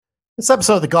This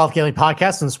episode of the Golf Gambling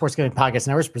Podcast and the Sports Gambling Podcast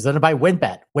Network is presented by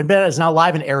WynnBET. WynnBET is now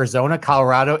live in Arizona,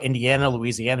 Colorado, Indiana,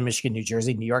 Louisiana, Michigan, New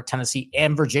Jersey, New York, Tennessee,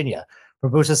 and Virginia. For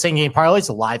boosted same-game parlays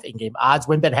to live in-game odds,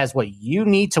 WynnBET has what you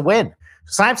need to win.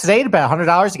 Sign up today to bet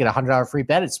 $100 to get a $100 free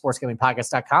bet at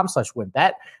sportsgamblingpodcast.com/WynnBET.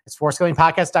 At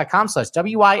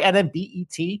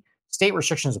sportsgamblingpodcast.com/WYNNBET. State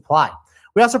restrictions apply.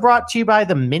 We also brought to you by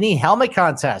the Mini Helmet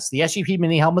Contest. The SGP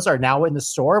Mini Helmets are now in the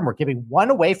store, and we're giving one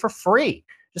away for free.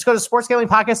 Just go to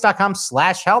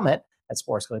sportsgamblingpodcast.com/helmet. That's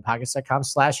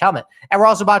sportsgamblingpodcast.com/helmet. And we're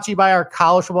also brought to you by our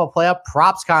college football playoff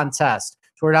props contest.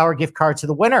 $200 gift card to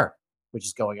the winner, which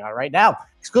is going on right now,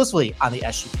 exclusively on the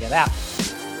SGPN app.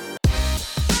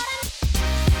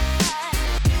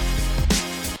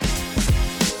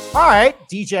 All right,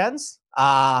 D-Gens,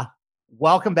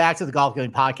 welcome back to the Golf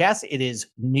Gambling Podcast. It is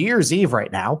New Year's Eve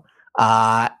right now.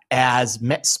 As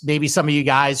maybe some of you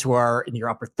guys who are in your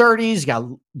upper 30s, you got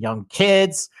young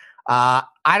kids. I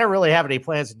don't really have any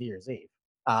plans for New Year's Eve.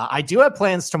 I do have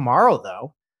plans tomorrow,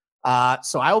 though,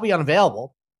 so I will be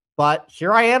unavailable. But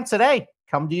here I am today,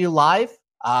 come to you live.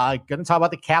 Going to talk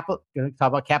about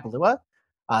Kapalua,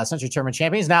 Century Tournament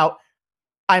Champions. Now,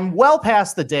 I'm well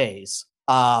past the days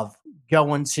of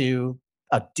going to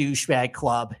a douchebag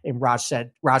club in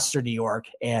Rochester, New York,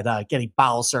 and getting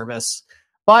bottle service.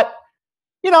 But,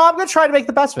 you know, I'm going to try to make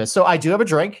the best of it. So I do have a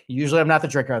drink. Usually I'm not the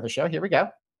drinker of the show. Here we go.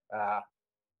 There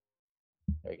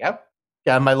you go.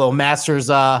 Got my little Masters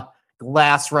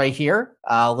glass right here.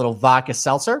 A little vodka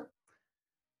seltzer.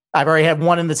 I've already had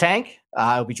one in the tank.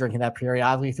 I'll be drinking that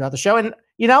periodically throughout the show. And,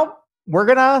 you know, we're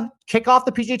going to kick off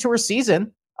the PGA Tour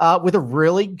season with a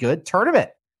really good tournament.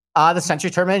 The Century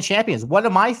Tournament Champions, one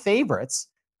of my favorites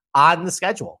on the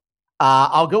schedule.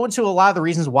 I'll go into a lot of the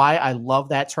reasons why I love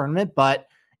that tournament, but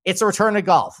it's a return to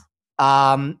golf.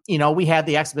 You know, we had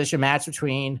the exhibition match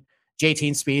between JT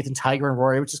and Spieth and Tiger and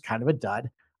Rory, which is kind of a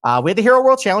dud. We had the Hero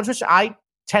World Challenge, which I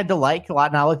tend to like a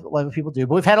lot, not a lot of people do,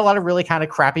 but we've had a lot of really kind of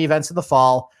crappy events in the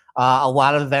fall, a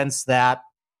lot of events that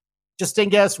just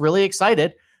didn't get us really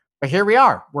excited. But here we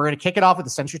are. We're going to kick it off with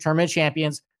the Century Tournament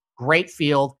Champions. Great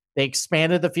field. They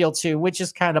expanded the field too, which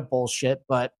is kind of bullshit,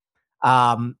 but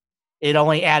it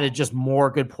only added just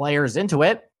more good players into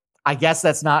it. I guess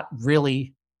that's not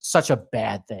really such a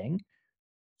bad thing.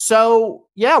 So,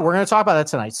 yeah, we're going to talk about that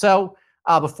tonight. So,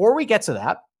 before we get to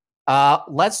that,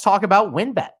 let's talk about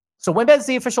WynnBET. So, WynnBET is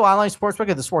the official online sportsbook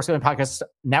of the Sports Gambling Podcast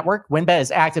Network. WynnBET is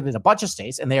active in a bunch of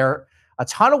states, and there are a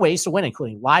ton of ways to win,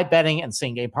 including live betting and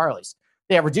same-game parlays.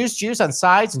 They have reduced juice on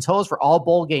sides and totals for all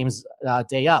bowl games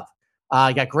day of.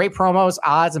 You got great promos,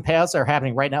 odds, and payouts that are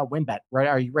happening right now at WynnBET. Right,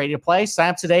 are you ready to play? Sign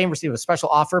up today and receive a special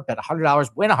offer. Bet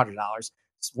 $100, win $100.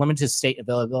 It's limited state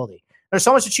availability. There's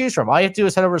so much to choose from. All you have to do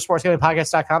is head over to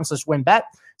sportsgamblingpodcast.com/WynnBET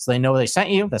so they know they sent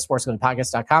you. That's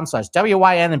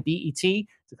sportsgamblingpodcast.com/WYNNBET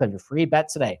to claim your free bet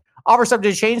today. Offer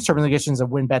subject to change. Terms and conditions at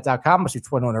WynnBET.com. Must be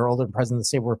 21 or older and present in the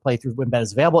state where playthrough WynnBET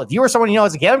is available. If you or someone you know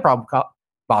has a gambling problem, call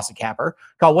Boston Capper.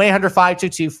 Call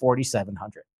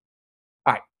 1-800-522-4700.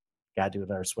 All right. Got to do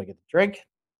another swig of the drink.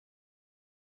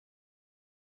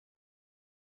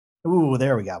 Ooh,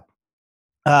 there we go.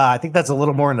 I think that's a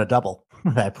little more than a double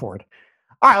that I poured.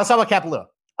 All right, let's talk about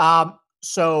Kapalua.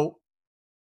 So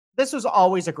this was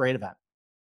always a great event.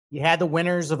 You had the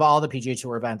winners of all the PGA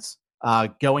Tour events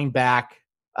going back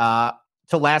to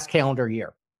last calendar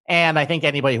year. And I think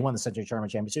anybody who won the Century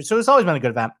Tournament Championship. So it's always been a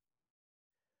good event.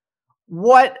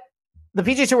 What the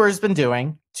PGA Tour has been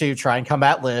doing to try and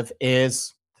combat LIV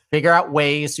is figure out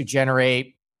ways to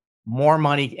generate more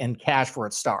money and cash for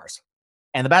its stars.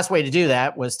 And the best way to do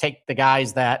that was take the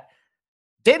guys that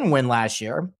didn't win last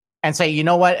year and say, you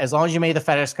know what, as long as you made the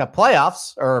FedEx Cup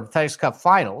playoffs or FedEx Cup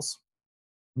finals,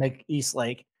 make East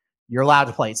Lake, you're allowed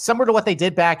to play. It's similar to what they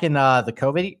did back in the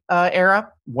COVID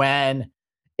era when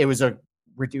it was a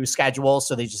reduced schedule.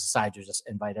 So they just decided to just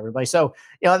invite everybody. So,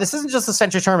 you know, this isn't just the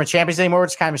Century Tournament Champions anymore.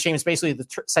 It's kind of a shame. It's basically the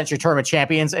Century Tournament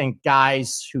Champions and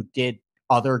guys who did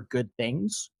other good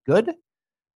things. Good.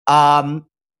 But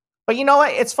you know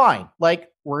what? It's fine. Like,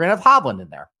 we're going to have Hovland in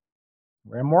there.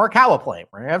 We're going to have Morikawa playing.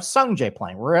 We're going to have Sungjae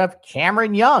playing. We're going to have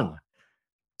Cameron Young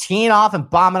teeing off and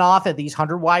bombing off at these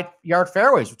 100-yard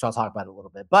fairways, which I'll talk about a little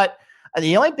bit. But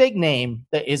the only big name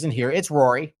that isn't here, it's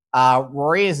Rory.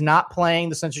 Rory is not playing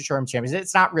the Century Tournament Champions.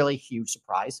 It's not really a huge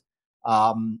surprise.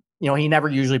 You know, he never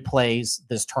usually plays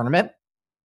this tournament.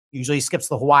 Usually skips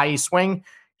the Hawaii swing.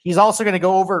 He's also going to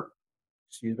go over,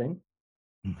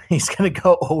 he's going to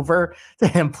go over to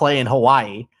him play in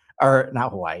Hawaii. Or not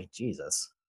Hawaii, Jesus.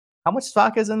 How much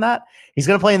vodka is in that? He's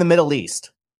going to play in the Middle East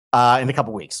in a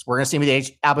couple weeks. We're going to see him at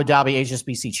the Abu Dhabi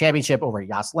HSBC Championship over at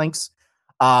Yas Links.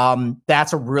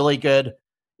 That's a really good,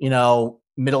 you know,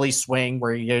 Middle East swing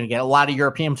where you're going to get a lot of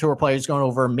European tour players going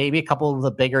over, maybe a couple of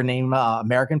the bigger name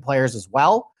American players as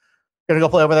well. Going to go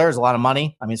play over there. There's a lot of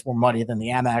money. I mean, it's more money than the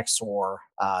Amex or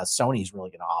Sony's really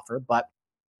going to offer. But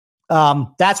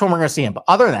that's when we're going to see him. But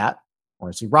other than that, we're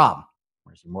going to see Rahm.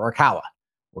 We're going to see Morikawa.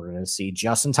 We're going to see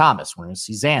Justin Thomas. We're going to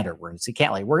see Xander. We're going to see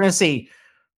Cantlay. We're going to see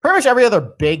pretty much every other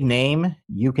big name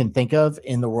you can think of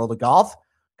in the world of golf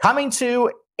coming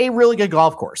to a really good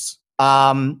golf course.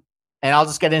 And I'll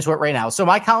just get into it right now. So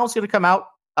my column's going to come out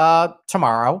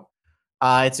tomorrow.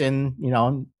 It's in,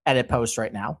 an edit post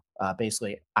right now.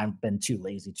 Basically, I've been too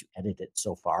lazy to edit it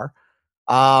so far.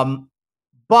 So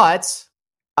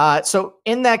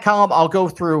in that column, I'll go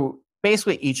through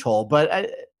basically each hole.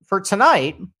 But for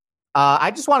tonight,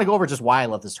 I just want to go over just why I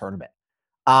love this tournament.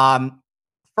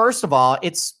 First of all,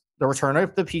 it's the return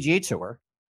of the PGA Tour.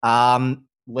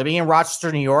 Living in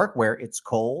Rochester, New York, where it's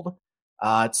cold,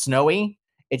 it's snowy.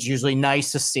 It's usually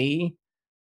nice to see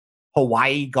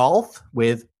Hawaii golf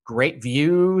with great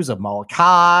views of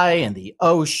Molokai and the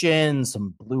ocean,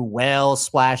 some blue whales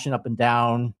splashing up and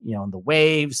down, in the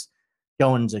waves,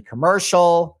 going to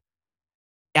commercial,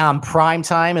 prime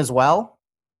time as well.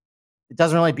 It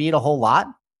doesn't really beat a whole lot.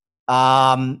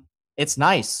 It's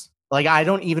nice. Like, I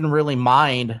don't even really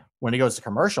mind when it goes to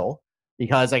commercial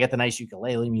because I get the nice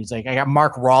ukulele music. I got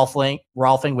Mark Rolfing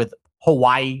with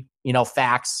Hawaii,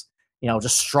 facts,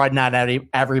 just strutting at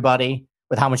everybody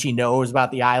with how much he knows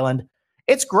about the island.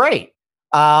 It's great.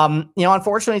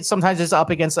 Unfortunately, sometimes it's up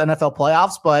against the NFL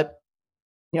playoffs, but,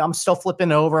 I'm still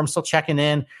flipping over. I'm still checking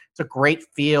in. It's a great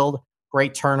field,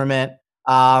 great tournament.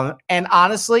 And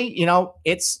honestly,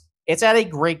 it's at a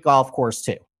great golf course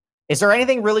too. Is there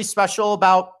anything really special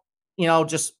about,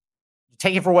 just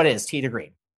take it for what it is, tee to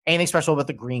green? Anything special about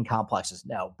the green complexes?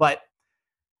 No. But,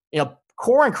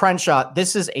 Core and Crenshaw,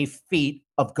 this is a feat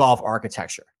of golf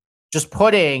architecture. Just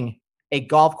putting a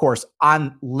golf course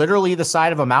on literally the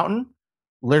side of a mountain,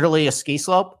 literally a ski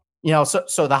slope.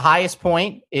 So the highest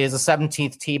point is a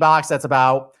 17th tee box. That's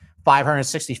about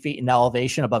 560 feet in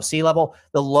elevation above sea level.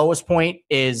 The lowest point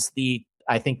is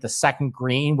I think the second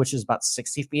green, which is about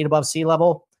 60 feet above sea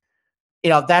level.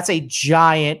 That's a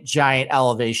giant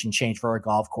elevation change for a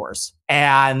golf course.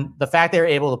 And the fact they're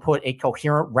able to put a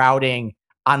coherent routing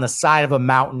on the side of a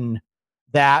mountain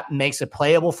that makes it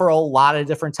playable for a lot of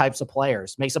different types of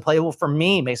players, makes it playable for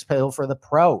me, makes it playable for the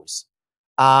pros.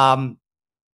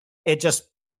 It just,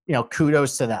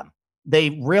 kudos to them.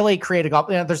 They really create a golf.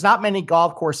 There's not many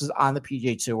golf courses on the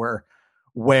PGA Tour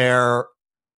where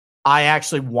I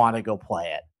actually want to go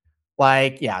play it.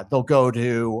 Like, yeah, they'll go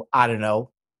to, I don't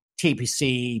know,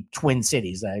 TPC Twin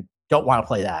Cities. I don't want to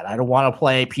play that. I don't want to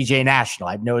play PGA National.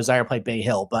 I have no desire to play Bay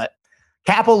Hill, but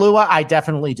Kapalua, I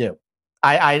definitely do.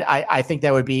 I think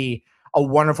that would be a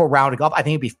wonderful round of golf. I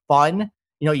think it'd be fun.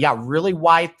 You got really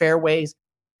wide fairways,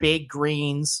 big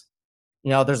greens.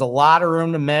 There's a lot of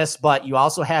room to miss, but you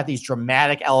also have these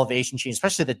dramatic elevation changes,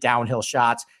 especially the downhill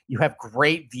shots. You have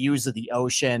great views of the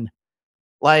ocean.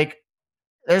 Like,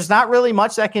 there's not really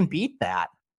much that can beat that.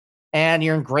 And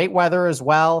you're in great weather as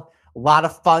well. A lot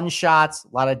of fun shots,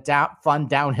 a lot of fun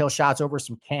downhill shots over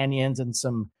some canyons and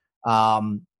some,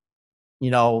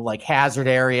 like hazard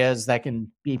areas that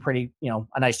can be pretty,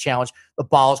 a nice challenge. The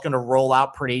ball is going to roll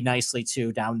out pretty nicely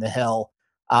too down the hill.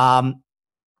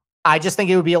 I just think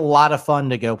it would be a lot of fun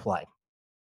to go play.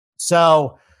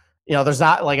 So, there's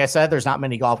not, like I said, there's not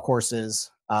many golf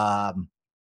courses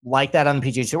like that on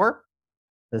the PGA Tour.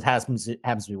 This happens to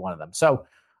be one of them. So,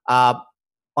 let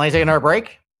me take another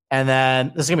break, and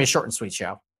then this is going to be a short and sweet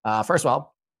show. First of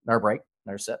all, another break,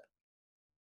 another sip.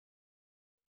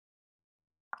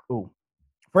 Ooh.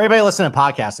 For anybody listening to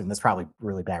podcasting, that's probably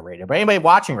really bad radio. But anybody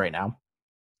watching right now,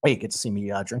 hey, you get to see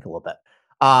me drink a little bit.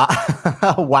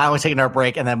 While we're taking our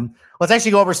break, and then let's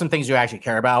actually go over some things you actually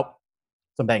care about,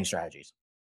 some betting strategies.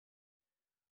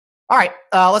 All right,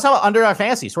 let's talk about Underdog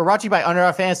Fantasy. So we're brought to you by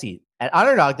Underdog Fantasy. At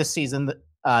Underdog, this season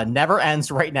never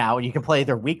ends right now. You can play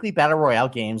their weekly Battle Royale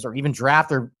games or even draft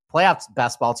their playoff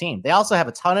best ball team. They also have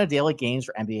a ton of daily games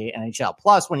for NBA and NHL.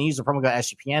 Plus, when you use the promo code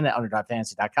SGPN at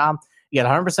UnderdogFantasy.com, you get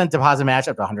 100% deposit match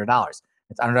up to $100.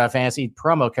 It's Underdog Fantasy,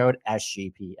 promo code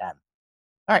SGPN. All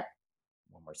right,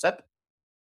 one more sip.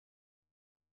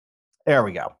 There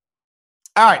we go.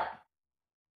 All right.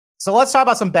 So let's talk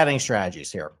about some betting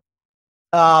strategies here.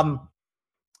 Let's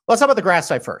talk about the grass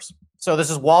type first. So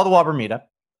this is wall-to-wall Bermuda.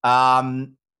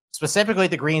 Specifically,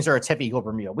 the greens are a tip eagle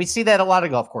Bermuda. We see that at a lot of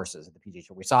golf courses at the PGA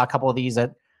Tour. We saw a couple of these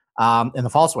at in the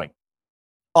fall swing.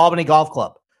 Albany Golf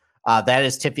Club, that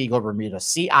is tip eagle Bermuda.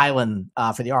 Sea Island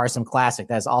for the RSM Classic,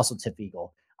 that is also tip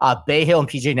eagle. Bay Hill and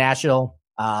PGA National,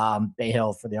 Bay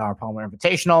Hill for the Arnold Palmer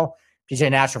Invitational. PGA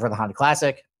National for the Honda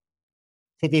Classic.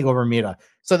 Take the Eagle Bermuda.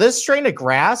 So this strain of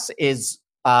grass is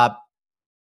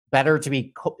better to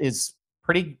be is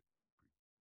pretty.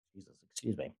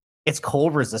 Excuse me. It's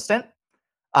cold resistant,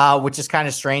 which is kind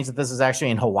of strange that this is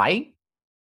actually in Hawaii.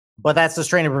 But that's the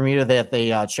strain of Bermuda that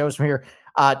they chose from here.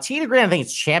 Tee to Green, I think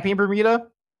it's Champion Bermuda,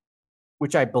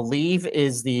 which I believe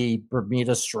is the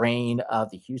Bermuda strain of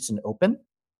the Houston Open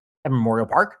at Memorial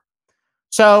Park.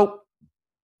 So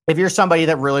if you're somebody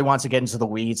that really wants to get into the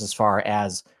weeds as far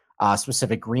as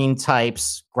specific green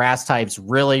types, grass types,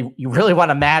 you really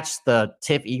want to match the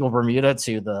tip Eagle Bermuda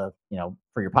to the,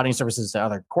 for your putting services to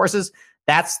other courses,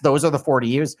 those are the 4 to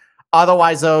use.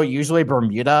 Otherwise, though, usually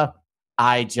Bermuda,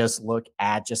 I just look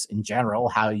at just in general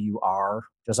how you are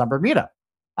just on Bermuda.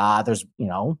 There's,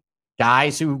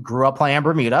 guys who grew up playing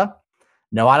Bermuda,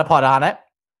 know how to putt on it.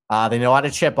 They know how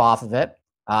to chip off of it.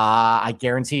 I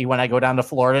guarantee when I go down to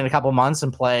Florida in a couple months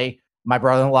and play my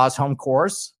brother-in-law's home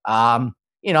course,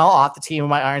 off the tee with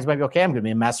my irons might be okay. I'm going to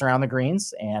be messing around the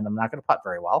greens, and I'm not going to putt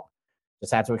very well.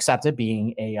 Just have to accept it,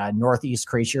 being a Northeast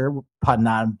creature, putting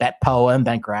on BetPoa and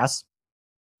bent grass.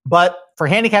 But for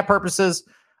handicap purposes,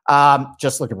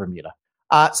 just look at Bermuda.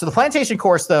 So the Plantation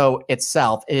course, though,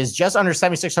 itself is just under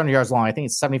 7,600 yards long. I think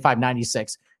it's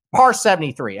 7,596, par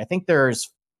 73. I think there's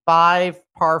 5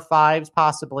 par 5s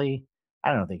possibly. I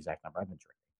don't know the exact number. I've been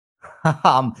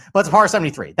drinking. But it's par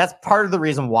 73. That's part of the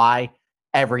reason why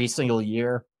every single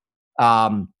year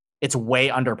it's way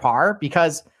under par,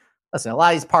 because, listen, a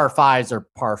lot of these par 5s are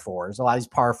par 4s. A lot of these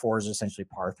par 4s are essentially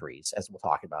par 3s, as we'll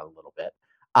talk about a little bit.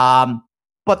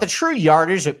 But the true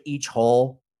yardage of each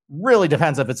hole really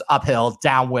depends if it's uphill,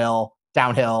 downhill,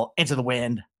 into the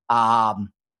wind.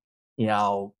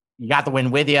 You got the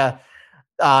wind with you.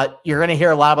 You're going to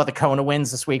hear a lot about the Kona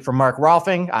winds this week from Mark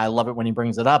Rolfing. I love it when he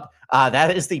brings it up.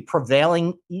 That is the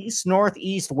prevailing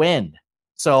east-northeast wind.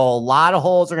 So a lot of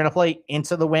holes are going to play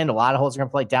into the wind. A lot of holes are going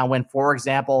to play downwind. For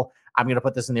example, I'm going to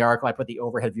put this in the article. I put the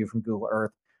overhead view from Google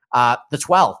Earth. The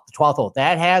 12th hole,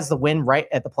 that has the wind right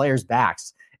at the players'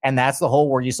 backs. And that's the hole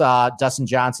where you saw Dustin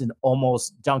Johnson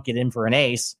almost dunk it in for an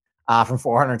ace from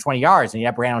 420 yards. And you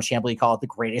have Brandon Chambly call it the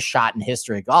greatest shot in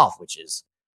history of golf, which is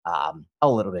a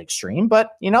little bit extreme.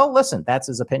 But, listen, that's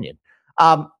his opinion.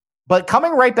 But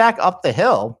coming right back up the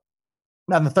hill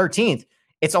on the 13th,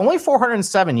 it's only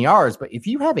 407 yards. But if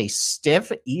you have a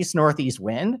stiff east-northeast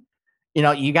wind,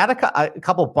 you got a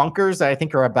couple bunkers that I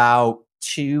think are about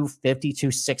 250,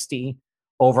 260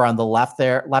 over on the left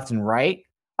and right.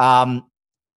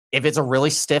 If it's a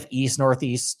really stiff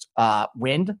east-northeast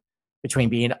wind between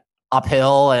being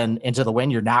uphill and into the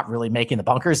wind, you're not really making the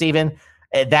bunkers even.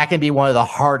 That can be one of the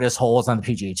hardest holes on the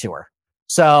PGA Tour.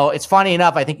 So it's funny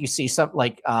enough, I think you see some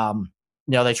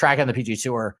they track on the PGA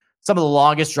Tour. Some of the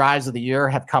longest drives of the year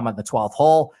have come on the 12th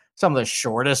hole. Some of the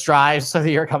shortest drives of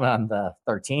the year coming on the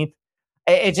 13th.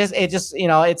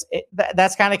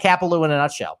 That's kind of Kapalua in a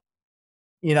nutshell.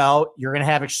 You're going to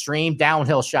have extreme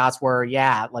downhill shots where,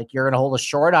 you're going to hold a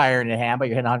short iron in hand, but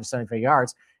you're hitting 175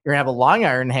 yards. You're going to have a long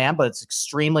iron in hand, but it's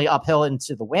extremely uphill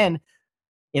into the wind,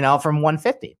 from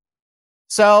 150.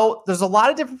 So there's a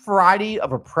lot of different variety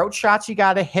of approach shots you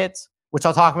got to hit, which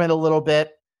I'll talk about a little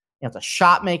bit. It's a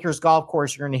shot maker's golf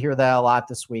course. You're going to hear that a lot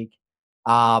this week.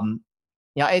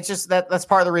 It's just that's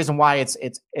part of the reason why I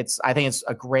think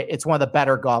it's one of the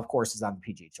better golf courses on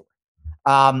the PGA Tour.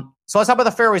 So let's talk about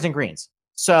the fairways and greens.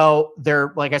 So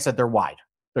they're, like I said, they're wide.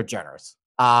 They're generous.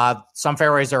 Some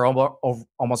fairways are almost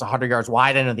 100 yards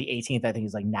wide, and the 18th, I think,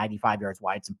 is like 95 yards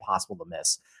wide. It's impossible to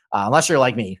miss, unless you're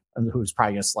like me, who's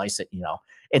probably going to slice it,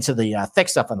 into the thick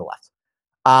stuff on the left.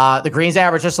 The greens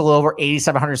average just a little over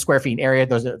 8,700 square feet in area.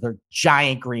 They're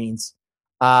giant greens.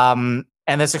 And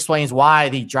this explains why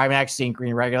the driving accuracy and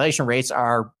green regulation rates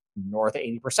are north of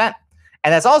 80%.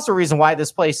 And that's also the reason why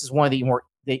this place is one of the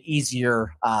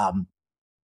easier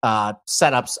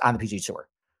setups on the PGA Tour.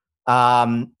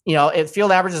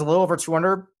 Field average is a little over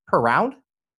 200 per round.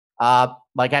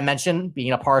 Like I mentioned,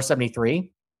 being a par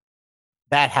 73,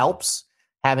 that helps,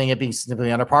 having it be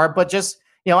significantly under par. But just,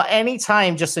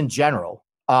 anytime, just in general,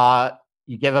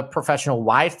 you give a professional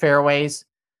wide fairways,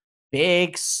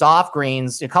 big soft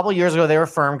greens. A couple of years ago, they were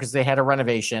firm because they had a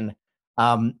renovation.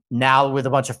 Now with a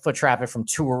bunch of foot traffic from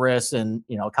tourists and,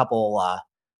 a couple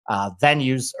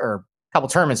venues or a couple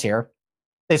tournaments here,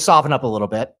 they've softened up a little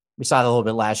bit. We saw that a little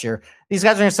bit last year. These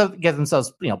guys are going to give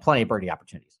themselves, plenty of birdie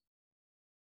opportunities.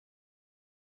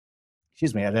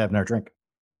 Excuse me, I did have another drink.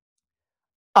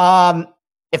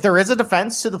 If there is a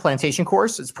defense to the Plantation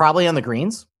course, it's probably on the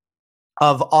greens.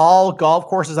 Of all golf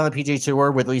courses on the PGA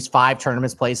Tour with at least 5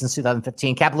 tournaments played since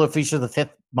 2015, Kapalua features the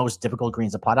 5th most difficult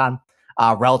greens to putt on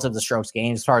relative to strokes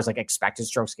gained, as far as expected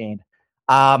strokes gained.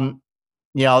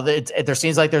 There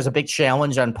seems like there's a big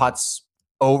challenge on putts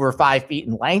over 5 feet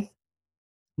in length.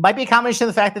 Might be a combination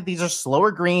of the fact that these are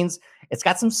slower greens. It's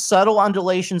got some subtle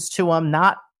undulations to them,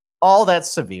 not all that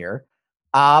severe,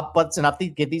 but it's enough to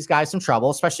give these guys some trouble,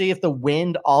 especially if the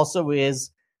wind also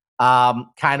is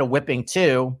kind of whipping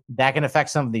too. That can affect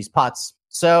some of these putts.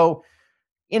 So,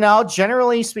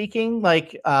 generally speaking,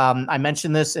 I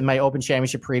mentioned this in my Open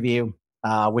Championship preview,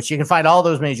 which you can find all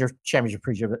those major championship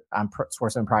previews on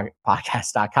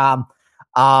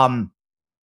sportsandpodcast.com.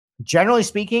 Generally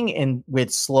speaking, and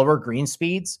with slower green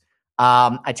speeds,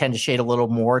 I tend to shade a little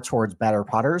more towards better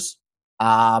putters.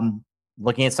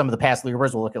 Looking at some of the past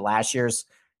leaderboards, we'll look at last year's.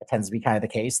 It tends to be kind of the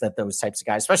case that those types of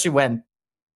guys, especially when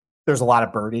there's a lot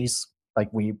of birdies,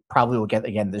 like we probably will get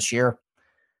again this year,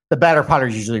 the better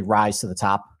putters usually rise to the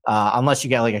top. Unless you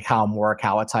get like a Kyle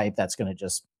Morikawa type that's going to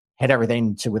just hit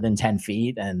everything to within 10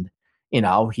 feet and,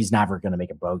 he's never going to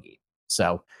make a bogey.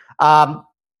 So now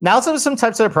let's look at some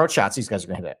types of approach shots these guys are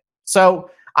going to hit. So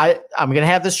I'm going to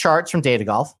have this chart from Data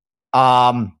Golf.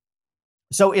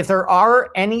 So if there are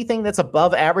anything that's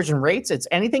above average in rates, it's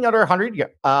anything under 100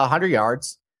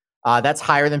 yards. That's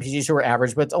higher than PGA Tour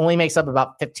average, but it only makes up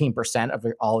about 15% of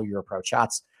all your approach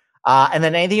shots. And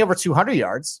then anything over 200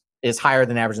 yards is higher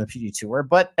than average in the PGA Tour,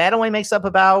 but that only makes up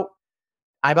about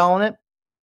 30%.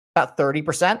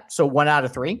 So 1 out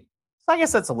of 3. So I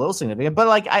guess that's a little significant, but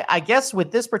I guess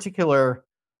with this particular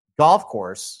golf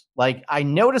course, I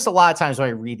notice a lot of times when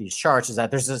I read these charts is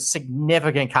that there's a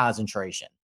significant concentration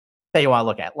that you want to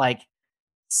look at.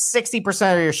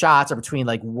 60% of your shots are between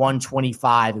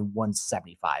 125 and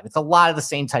 175. It's a lot of the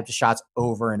same types of shots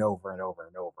over and over and over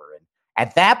and over. And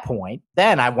at that point,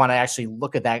 then I want to actually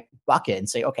look at that bucket and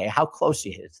say, okay, how close do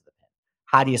you hit it to the pin?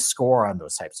 How do you score on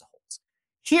those types of holes?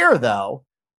 Here, though,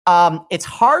 it's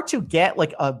hard to get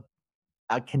a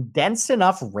condensed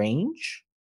enough range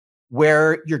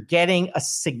where you're getting a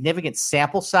significant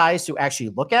sample size to actually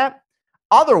look at.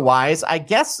 Otherwise, I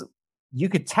guess you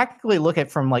could technically look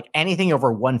at from anything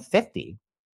over 150,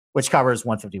 which covers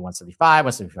 150, 175,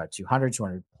 175, 200,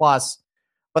 200 plus.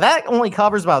 But that only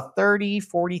covers about 30,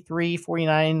 43,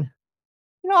 49,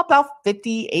 about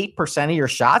 58% of your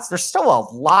shots. There's still a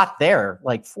lot there.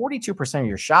 42% of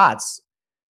your shots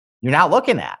you're not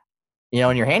looking at,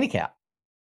 in your handicap.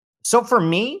 So for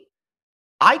me,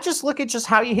 I just look at just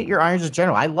how you hit your irons in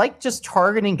general. I like just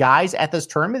targeting guys at this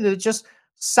tournament that are just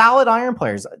solid iron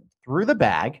players through the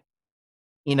bag.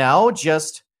 They're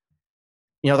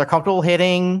comfortable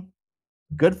hitting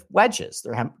good wedges.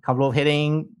 They're comfortable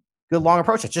hitting good long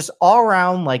approaches, just all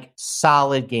around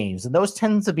solid games. And those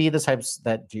tend to be the types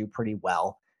that do pretty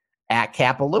well at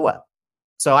Kapalua.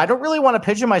 So I don't really want to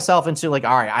pigeon myself into all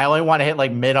right, I only want to hit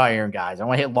mid iron guys. I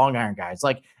want to hit long iron guys.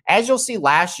 As you'll see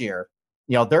last year,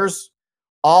 there's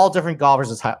all different golfers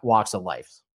and walks of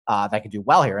life that can do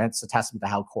well here. And it's a testament to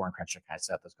how Corin Crenshaw kind of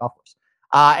set up this golf course.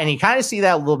 And you kind of see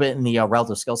that a little bit in the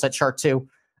relative skill set chart too.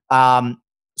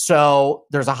 So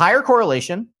there's a higher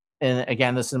correlation. And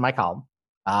again, this is in my column.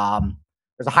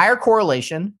 There's a higher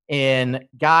correlation in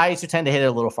guys who tend to hit it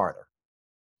a little farther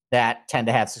that tend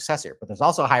to have success here. But there's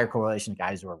also a higher correlation in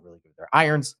guys who are really good with their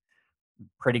irons,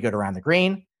 pretty good around the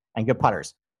green, and good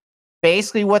putters.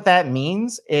 Basically, what that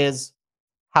means is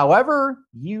however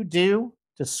you do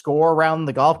to score around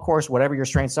the golf course, whatever your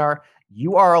strengths are,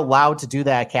 you are allowed to do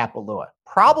that at Kapalua.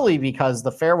 Probably because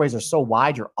the fairways are so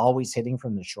wide, you're always hitting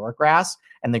from the short grass,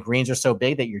 and the greens are so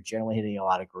big that you're generally hitting a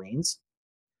lot of greens.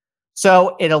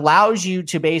 So it allows you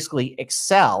to basically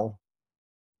excel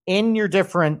in your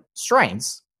different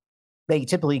strengths that you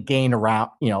typically gain that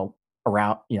you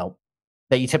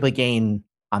typically gain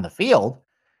on the field,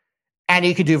 and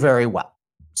you can do very well.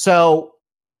 So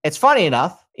it's funny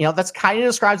enough, that's kind of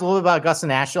describes a little bit about Augusta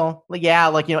National.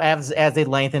 As they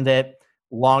lengthened it,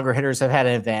 longer hitters have had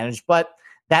an advantage, but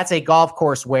that's a golf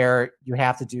course where you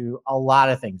have to do a lot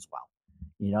of things well.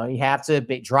 You have to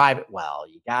drive it well.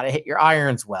 You got to hit your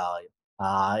irons well.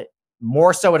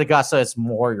 More so at Augusta, it's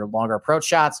more your longer approach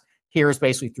shots. Here is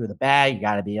basically through the bag. You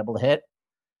got to be able to hit,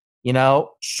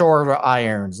 shorter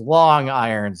irons, long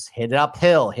irons, hit it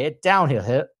uphill, hit downhill,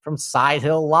 hit from side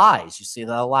hill lies. You see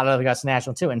that a lot of Augusta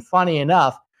National too. And funny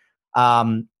enough,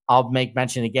 I'll make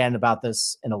mention again about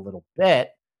this in a little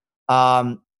bit.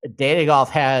 Data Golf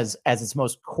has as its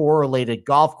most correlated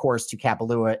golf course to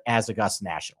Kapalua as Augusta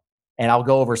National. And I'll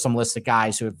go over some lists of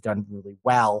guys who have done really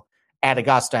well at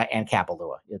Augusta and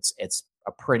Kapalua. It's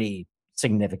a pretty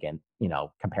significant,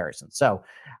 comparison. So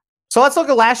let's look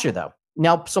at last year though.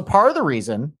 Now, so part of the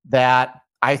reason that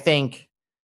I think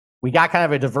we got kind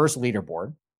of a diverse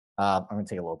leaderboard, I'm going to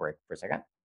take a little break for a second.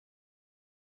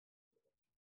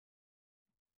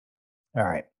 All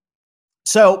right.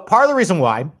 So part of the reason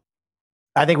why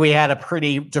I think we had a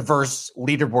pretty diverse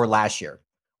leaderboard last year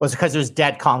was because it was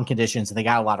dead calm conditions and they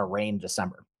got a lot of rain in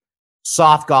December.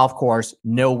 Soft golf course,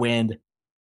 no wind.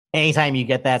 Anytime you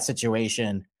get that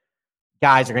situation,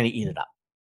 guys are going to eat it up.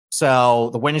 So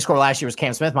the winning score last year was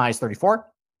Cam Smith minus 34.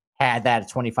 Had that at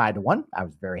 25-1. I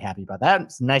was very happy about that.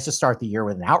 It's nice to start the year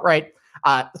with an outright.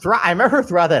 I remember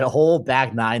throughout that whole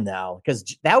back nine, though,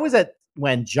 because that was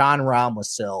when Jon Rahm was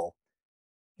still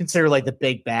considered like the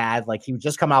big bad. Like he would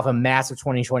just come off a massive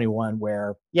 2021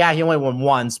 where, yeah, he only won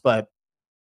once, but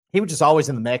he was just always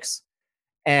in the mix.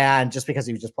 And just because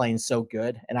he was just playing so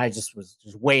good. And I just was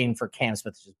just waiting for Cam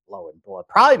Smith to just blow it and blow it.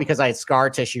 Probably because I had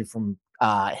scar tissue from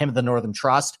him at the Northern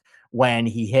Trust when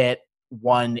he hit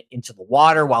one into the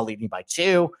water while leading by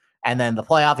 2. And then the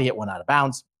playoff, he hit one out of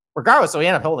bounds. Regardless, so he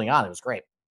ended up holding on. It was great.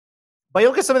 But you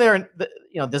look at some of their,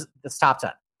 this top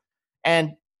 10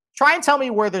 and try and tell me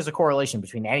where there's a correlation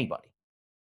between anybody.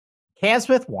 Cam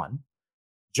Smith won.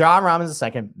 Jon Rahm is the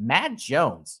second. Matt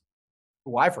Jones,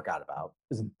 who I forgot about,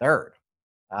 is in third.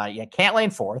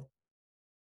 Cantlay fourth.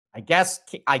 I guess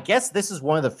this is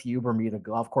one of the few Bermuda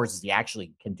golf courses he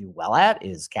actually can do well at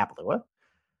is Kapalua.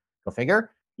 Go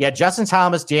figure. Yeah, Justin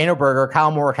Thomas, Daniel Berger,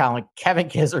 Kyle Morikawa, Kevin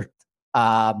Kizzard,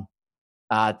 T5,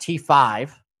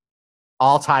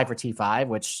 all tied for T5,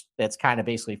 which that's kind of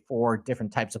basically 4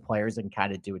 different types of players that can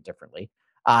kind of do it differently.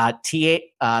 T8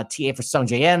 for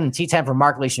Sungjae Im, and T10 for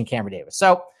Mark Leishman and Cameron Davis.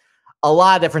 So a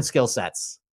lot of different skill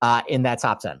sets in that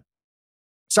top 10.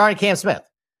 Starting Cam Smith.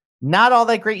 Not all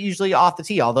that great usually off the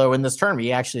tee, although in this tournament,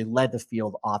 he actually led the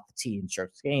field off the tee in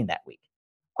strokes gained that week.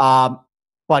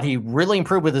 But he really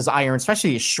improved with his iron,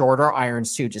 especially his shorter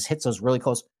irons too, just hits those really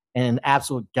close and an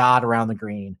absolute god around the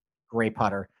green. Great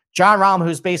putter. Jon Rahm,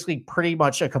 who's basically pretty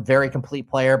much a very complete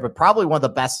player, but probably one of the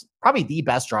best, probably the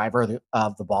best driver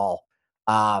of the ball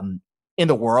in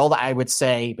the world, I would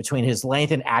say, between his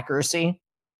length and accuracy.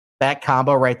 That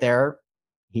combo right there,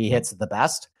 he hits the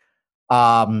best.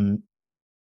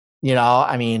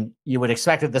 You would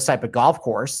expect at this type of golf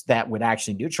course that would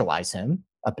actually neutralize him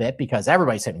a bit because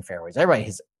everybody's hitting fairways. Everybody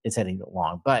is hitting it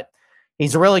long, but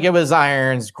he's really good with his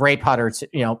irons. Great putter,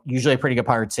 usually a pretty good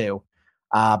putter too.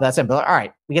 But that's it. But all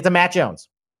right, we get to Matt Jones.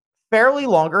 Fairly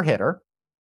longer hitter.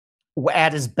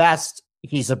 At his best,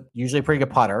 he's usually a pretty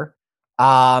good putter.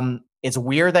 It's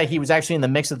weird that he was actually in the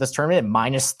mix of this tournament at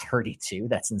minus 32.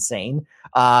 That's insane.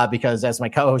 Because as my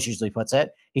co-host usually puts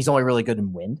it, he's only really good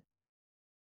in wind.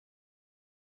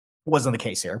 Wasn't the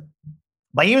case here,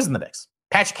 but he was in the mix.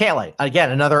 Patrick Cantlay,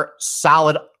 again, another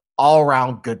solid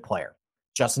all-around good player.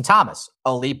 Justin Thomas,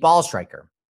 elite ball striker.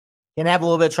 Can have a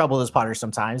little bit of trouble with his putter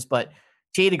sometimes, but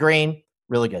tee to green,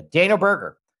 really good. Daniel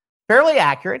Berger, fairly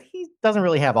accurate. He doesn't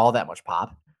really have all that much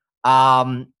pop.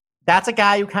 That's a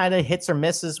guy who kind of hits or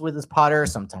misses with his putter.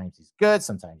 Sometimes he's good,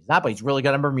 sometimes he's not, but he's really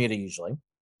good in Bermuda usually.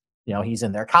 He's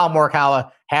in there. Kyle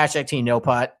Morikawa, hashtag team no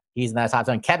putt. He's in that top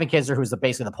 10. Kevin Kizzard, who's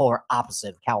basically the polar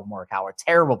opposite of Kyle Morikawa,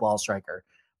 terrible ball striker,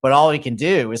 but all he can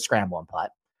do is scramble and putt.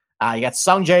 You got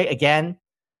Sungjae again,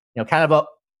 kind of a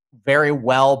very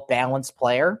well balanced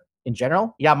player in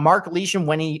general. You got Mark Leishman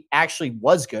when he actually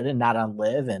was good and not on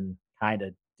live and kind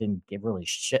of didn't give really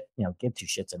shit, give 2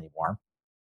 shits anymore.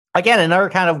 Again, another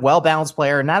kind of well balanced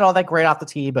player, not all that great off the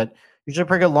tee, but usually a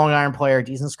pretty good long iron player,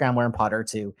 decent scrambler and putter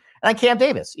too. And then Cam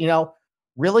Davis,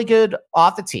 really good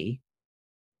off the tee.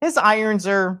 His irons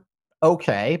are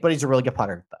okay, but he's a really good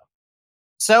putter, though.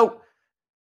 So,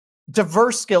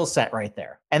 diverse skill set right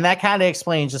there. And that kind of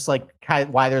explains just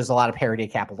why there's a lot of parity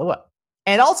at Kapalua.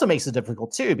 And it also makes it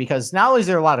difficult, too, because not only is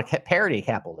there a lot of parity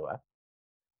at Kapalua,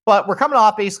 but we're coming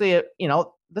off basically,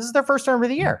 this is their first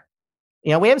tournament of the year.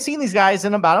 We haven't seen these guys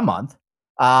in about a month.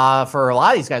 For a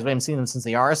lot of these guys, we haven't seen them since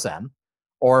the RSM.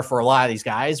 Or for a lot of these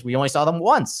guys, we only saw them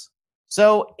once.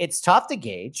 So, it's tough to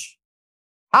gauge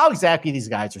how exactly these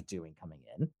guys are doing coming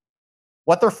in,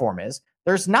 what their form is.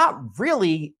 There's not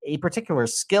really a particular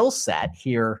skill set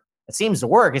here that seems to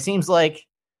work. It seems like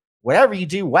whatever you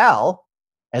do well,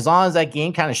 as long as that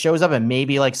game kind of shows up and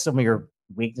maybe some of your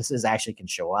weaknesses actually can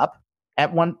show up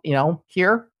at one,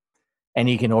 here, and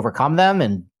you can overcome them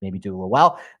and maybe do a little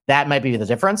well, that might be the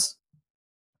difference.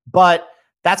 But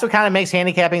that's what kind of makes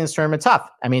handicapping this tournament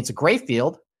tough. I mean, it's a great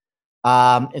field.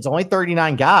 It's only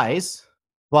 39 guys.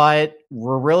 But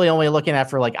we're really only looking at,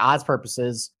 for odds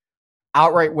purposes,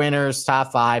 outright winners,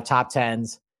 top 5, top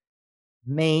 10s,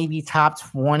 maybe top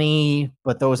 20,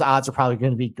 but those odds are probably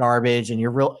going to be garbage. And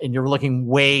you're looking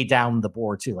way down the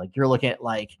board too. You're looking at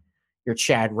your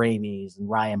Chad Ramey's and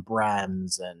Ryan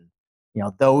Brems and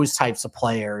those types of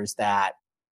players that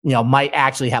might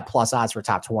actually have plus odds for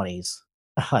top 20s.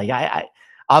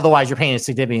 Otherwise, you're paying a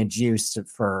significant juice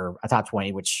for a top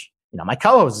 20, which, my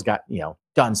co-host has got,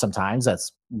 done sometimes.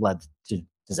 That's led to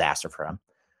disaster for him.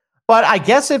 But I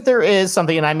guess if there is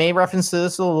something, and I may reference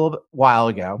this a little bit while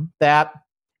ago, that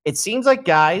it seems like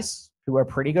guys who are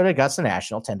pretty good at Augusta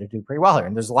National tend to do pretty well here.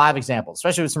 And there's a lot of examples,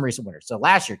 especially with some recent winners. So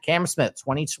last year, Cameron Smith,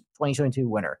 2022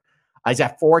 winner. He's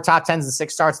got 4 top 10s and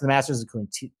 6 starts in the Masters,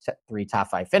 including 3 top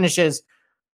 5 finishes.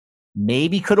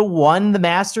 Maybe could have won the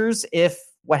Masters if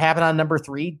what happened on number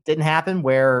 3 didn't happen,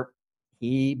 where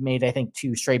he made, I think,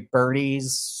 2 straight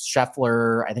birdies.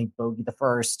 Scheffler, I think, bogeyed the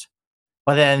first.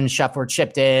 But then Scheffler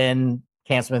chipped in.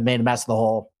 Cam Smith made a mess of the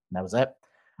hole. And that was it.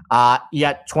 You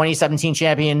got 2017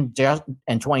 champion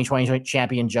and 2020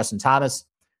 champion Justin Thomas.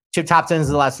 2 top 10s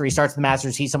in the last 3 starts of the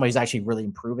Masters. He's somebody who's actually really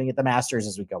improving at the Masters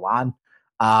as we go on.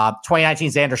 2019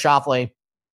 Xander Schauffele.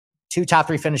 2 top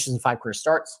 3 finishes and 5 career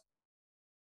starts.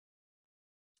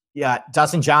 Yeah,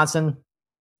 Dustin Johnson,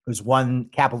 who's won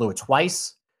Kapalua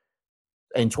twice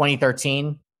in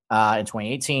 2013 and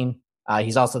 2018.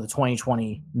 He's also the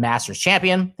 2020 Masters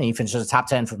champion, and he finishes the top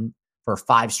 10 for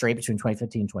 5 straight between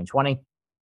 2015 and 2020.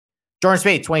 Jordan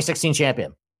Spieth, 2016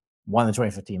 champion, won the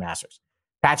 2015 Masters.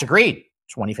 Patrick Reed,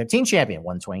 2015 champion,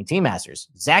 won the 2018 Masters.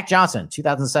 Zach Johnson,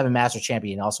 2007 Masters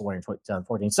champion, also won in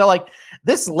 2014. So,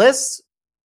 this list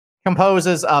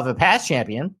composes of a past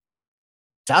champion,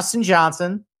 Dustin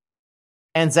Johnson,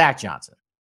 and Zach Johnson.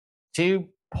 2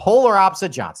 polar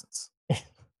opposite Johnsons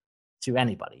to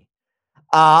anybody.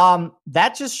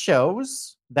 That just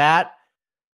shows that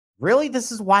really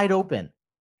this is wide open.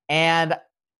 And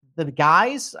the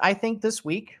guys, I think, this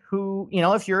week who,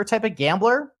 if you're a type of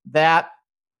gambler that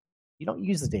you don't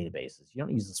use the databases, you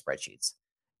don't use the spreadsheets,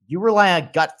 you rely on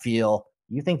gut feel,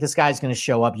 you think this guy's going to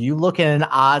show up, you look at an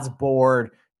odds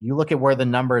board, you look at where the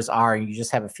numbers are, and you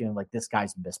just have a feeling like this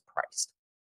guy's mispriced.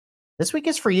 This week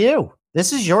is for you.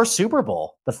 This is your Super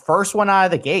Bowl, the first one out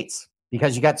of the gates,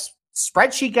 because you got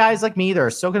spreadsheet guys like me that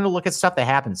are still going to look at stuff that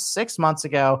happened 6 months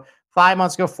ago, 5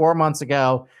 months ago, 4 months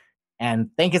ago, and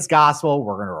think it's gospel.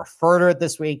 We're going to refer to it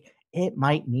this week. It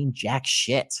might mean jack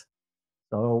shit.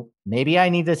 So maybe I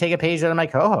need to take a page out of my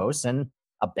co-host and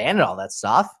abandon all that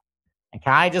stuff and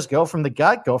kind of just go from the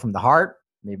gut, go from the heart,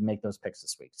 maybe make those picks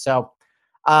this week. So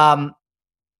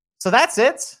that's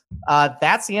it.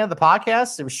 That's the end of the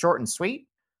podcast. It was short and sweet.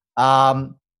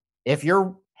 If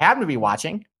you're happen to be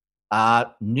watching,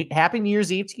 happy New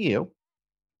Year's Eve to you.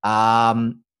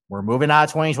 We're moving out of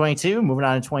 2022, moving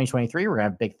on to 2023. We're going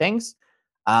to have big things.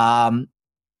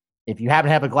 If you happen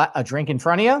to have a drink in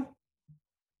front of you,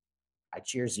 I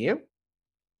cheers you. A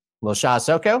little shot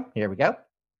of SoCo. Here we go.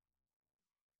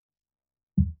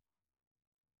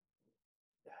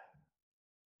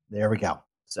 There we go.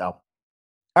 So, all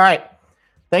right.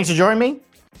 Thanks for joining me.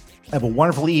 Have a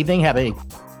wonderful evening. Have a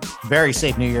very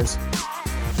safe New Year's.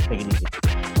 Take it easy.